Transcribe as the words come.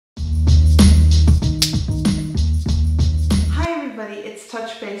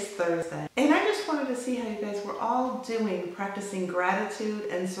Thursday. And I just wanted to see how you guys were all doing, practicing gratitude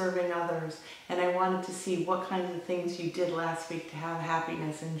and serving others. And I wanted to see what kinds of things you did last week to have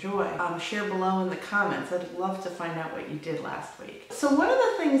happiness and joy. Share below in the comments. I'd love to find out what you did last week. So one of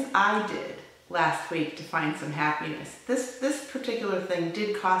the things I did last week to find some happiness, this particular thing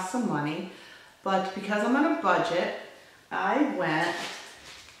did cost some money, but because I'm on a budget, I went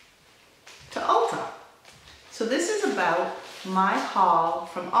to Ulta. So this is about my haul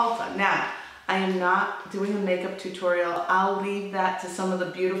from Ulta. Now, I am not doing a makeup tutorial. I'll leave that to some of the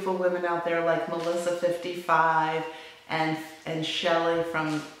beautiful women out there like Melissa 55 and Shelly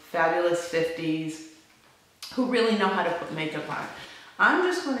from Fabulous 50s who really know how to put makeup on. I'm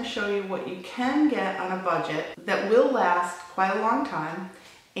just going to show you what you can get on a budget that will last quite a long time,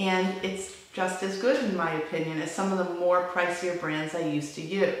 and it's just as good in my opinion as some of the more pricier brands I used to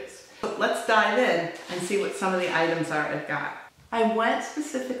use. So let's dive in and see what some of the items are I've got. I went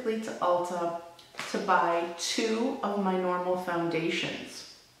specifically to Ulta to buy 2 of my normal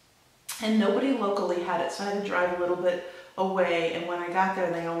foundations, and nobody locally had it, so I had to drive a little bit away, and when I got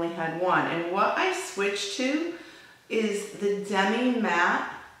there they only had 1. And what I switched to is the Demi Matte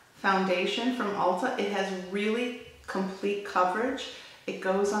foundation from Ulta. It has really complete coverage. It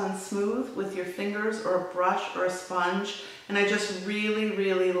goes on smooth with your fingers or a brush or a sponge, and I just really,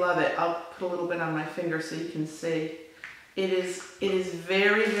 really love it. I'll put a little bit on my finger so you can see. It is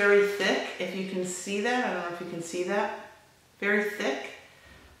very, very thick. If you can see that, I don't know if you can see that. Very thick.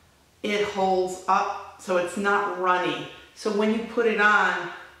 It holds up, so it's not runny. So when you put it on,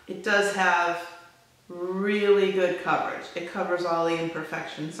 it does have really good coverage. It covers all the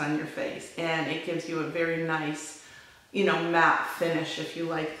imperfections on your face, and it gives you a very nice, you know, matte finish if you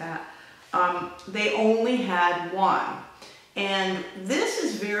like that. They only had 1, and this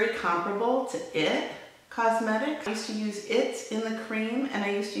is very comparable to IT Cosmetics. I used to use IT in the cream, and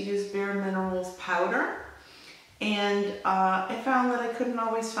I used to use Bare Minerals powder, and I found that I couldn't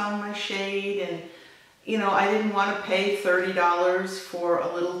always find my shade, and you know, I didn't want to pay $30 for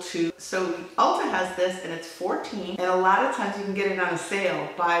a little tube. So Ulta has this, and it's $14, and a lot of times you can get it on a sale,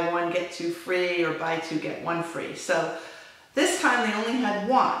 buy 1 get 2 free, or buy 2 get 1 free. So this time they only had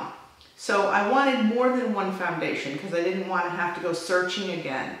 1. So I wanted more than 1 foundation because I didn't want to have to go searching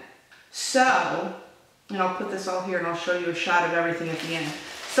again. So, and I'll put this all here and I'll show you a shot of everything at the end.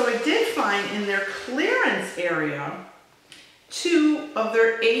 So I did find in their clearance area 2 of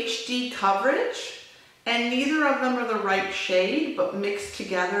their HD coverage, and neither of them are the right shade, but mixed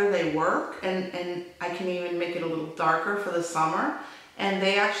together they work, and I can even make it a little darker for the summer. And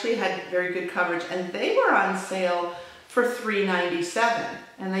they actually had very good coverage, and they were on sale for $3.97,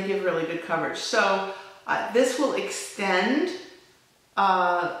 and they give really good coverage. So this will extend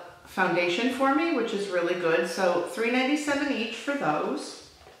foundation for me, which is really good. So $3.97 each for those.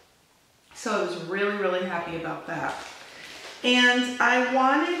 So I was really, really happy about that. And I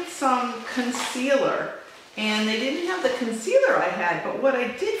wanted some concealer, and they didn't have the concealer I had, but what I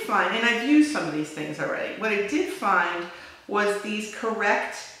did find, and I've used some of these things already, what I did find was these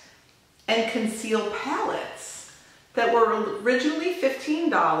Correct and Conceal palettes that were originally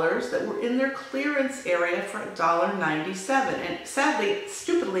 $15 that were in their clearance area for $1.97. And sadly,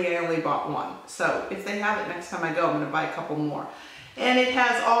 stupidly, I only bought 1. So if they have it next time I go, I'm gonna buy a couple more. And it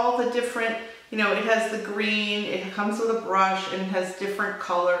has all the different, you know, it has the green, it comes with a brush, and it has different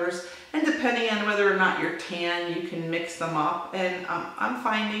colors. And depending on whether or not you're tan, you can mix them up. And I'm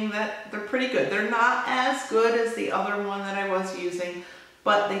finding that they're pretty good. They're not as good as the other one that I was using,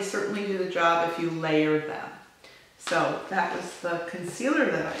 but they certainly do the job if you layer them. So that was the concealer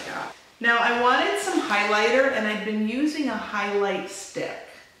that I got. Now I wanted some highlighter, and I've been using a highlight stick.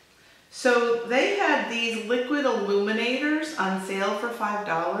 So they had these liquid illuminators on sale for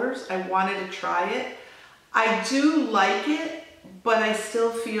 $5. I wanted to try it. I do like it, but I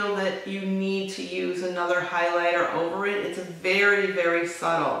still feel that you need to use another highlighter over it. It's very, very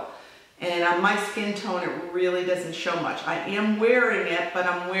subtle. And on my skin tone, it really doesn't show much. I am wearing it, but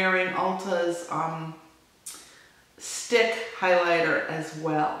I'm wearing Ulta's stick highlighter as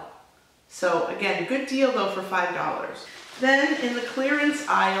well. So again, good deal though for $5. Then in the clearance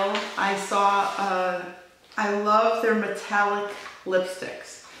aisle, I saw, I love their metallic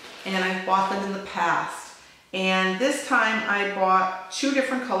lipsticks, and I've bought them in the past. And this time I bought 2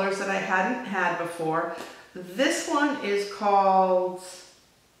 different colors that I hadn't had before. This one is called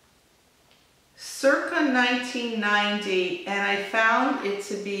Circa 1990, and I found it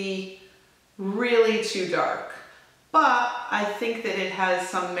to be really too dark. But I think that it has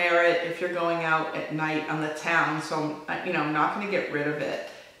some merit if you're going out at night on the town, so you know, I'm not going to get rid of it.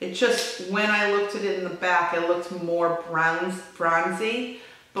 It just, when I looked at it in the back, it looked more bronzy,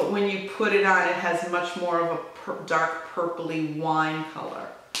 but when you put it on, it has much more of a dark purpley wine color.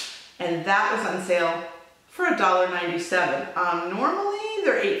 And that was on sale for $1.97. Normally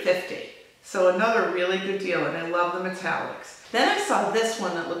they're $8.50. So another really good deal, and I love the metallics. Then I saw this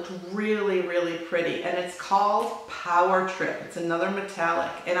one that looked really, really pretty, and it's called Power Trip. It's another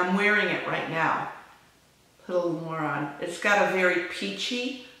metallic, and I'm wearing it right now. Put a little more on. It's got a very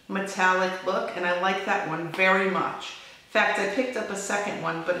peachy metallic look, and I like that one very much. In fact, I picked up a second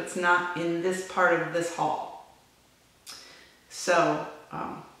one, but it's not in this part of this haul. So,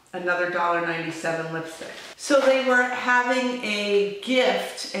 another $1.97 lipstick. So they were having a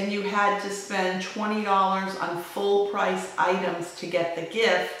gift, and you had to spend $20 on full price items to get the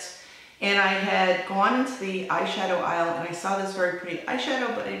gift. And I had gone into the eyeshadow aisle, and I saw this very pretty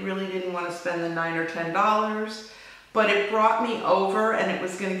eyeshadow, but I really didn't want to spend the $9 or $10. But it brought me over, and it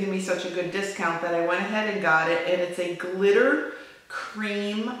was going to give me such a good discount that I went ahead and got it. And it's a glitter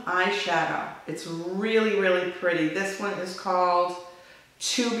cream eyeshadow. It's really, really pretty. This one is called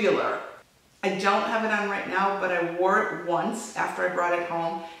Tubular. I don't have it on right now, but I wore it once after I brought it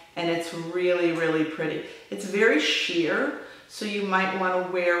home, and it's really, really pretty. It's very sheer, so you might want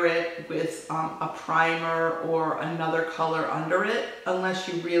to wear it with a primer or another color under it, unless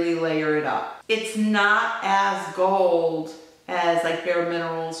you really layer it up. It's not as gold as like Bare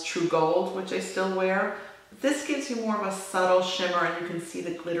Minerals True Gold, which I still wear. This gives you more of a subtle shimmer, and you can see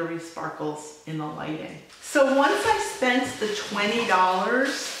the glittery sparkles in the lighting. So once I spent the $20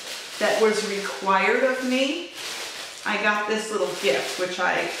 that was required of me, I got this little gift, which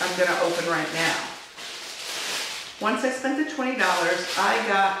I'm gonna open right now. Once I spent the $20, I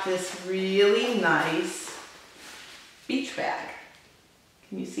got this really nice beach bag.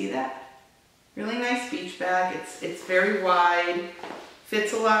 Can you see that? Really nice beach bag. It's very wide,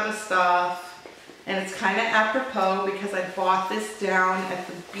 fits a lot of stuff. And it's kind of apropos because I bought this down at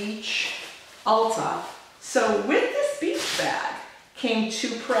the beach Ulta. So with this beach bag came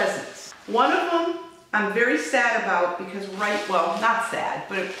two presents. One of them I'm very sad about because well, not sad,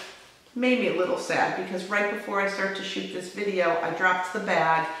 but it made me a little sad because right before I start to shoot this video, I dropped the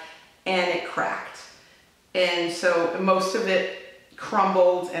bag and it cracked. And so most of it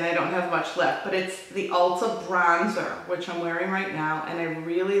crumbled and I don't have much left, but it's the Ulta bronzer, which I'm wearing right now, and I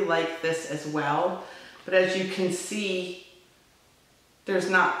really like this as well. But as you can see, there's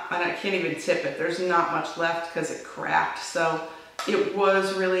not, and I can't even tip it, there's not much left because it cracked. So it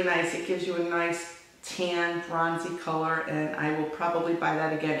was really nice. It gives you a nice tan bronzy color, and I will probably buy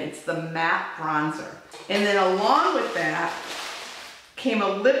that again. It's the matte bronzer. And then along with that came a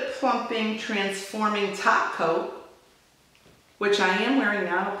lip plumping transforming top coat, which I am wearing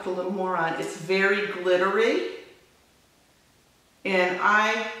now. I'll put a little more on. It's very glittery, and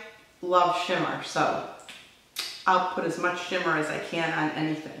I love shimmer, so I'll put as much shimmer as I can on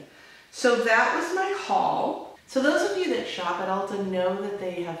anything. So that was my haul. So those of you that shop at Ulta know that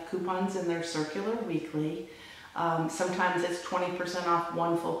they have coupons in their circular weekly. Sometimes it's 20% off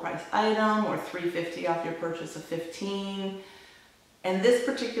one full price item or $3.50 off your purchase of 15. And this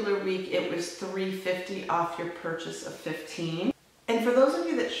particular week, it was $3.50 off your purchase of 15. And for those of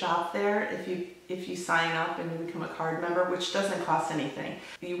you that shop there, if you sign up and you become a card member, which doesn't cost anything,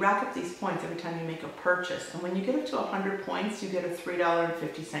 you rack up these points every time you make a purchase. And when you get up to 100 points, you get a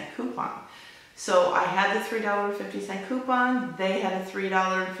 $3.50 coupon. So I had the $3.50 coupon, they had a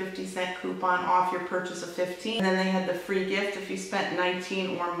 $3.50 coupon off your purchase of 15, and then they had the free gift if you spent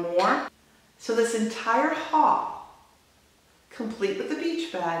 19 or more. So this entire haul, complete with the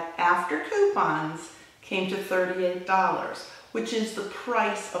beach bag, after coupons, came to $38, which is the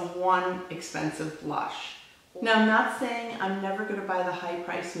price of one expensive blush. Now, I'm not saying I'm never going to buy the high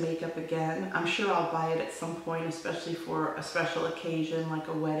price makeup again. I'm sure I'll buy it at some point, especially for a special occasion like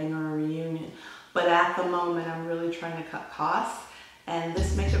a wedding or a reunion. But at the moment, I'm really trying to cut costs, and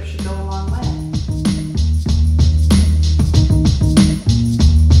this makeup should go a long way.